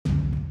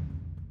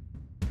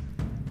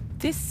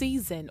This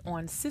season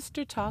on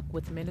Sister Talk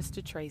with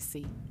Minister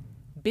Tracy,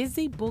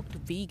 Busy Booked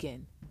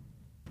Vegan,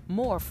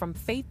 more from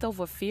Faith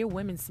Over Fear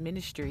Women's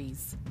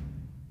Ministries,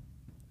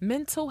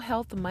 Mental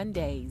Health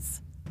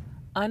Mondays,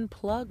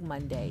 Unplug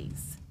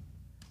Mondays,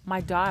 my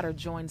daughter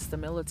joins the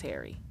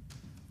military,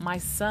 my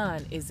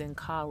son is in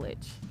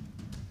college,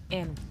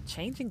 and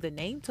changing the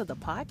name to the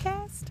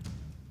podcast?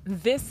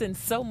 This and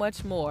so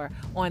much more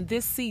on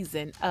this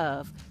season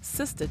of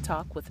Sister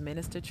Talk with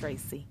Minister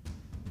Tracy.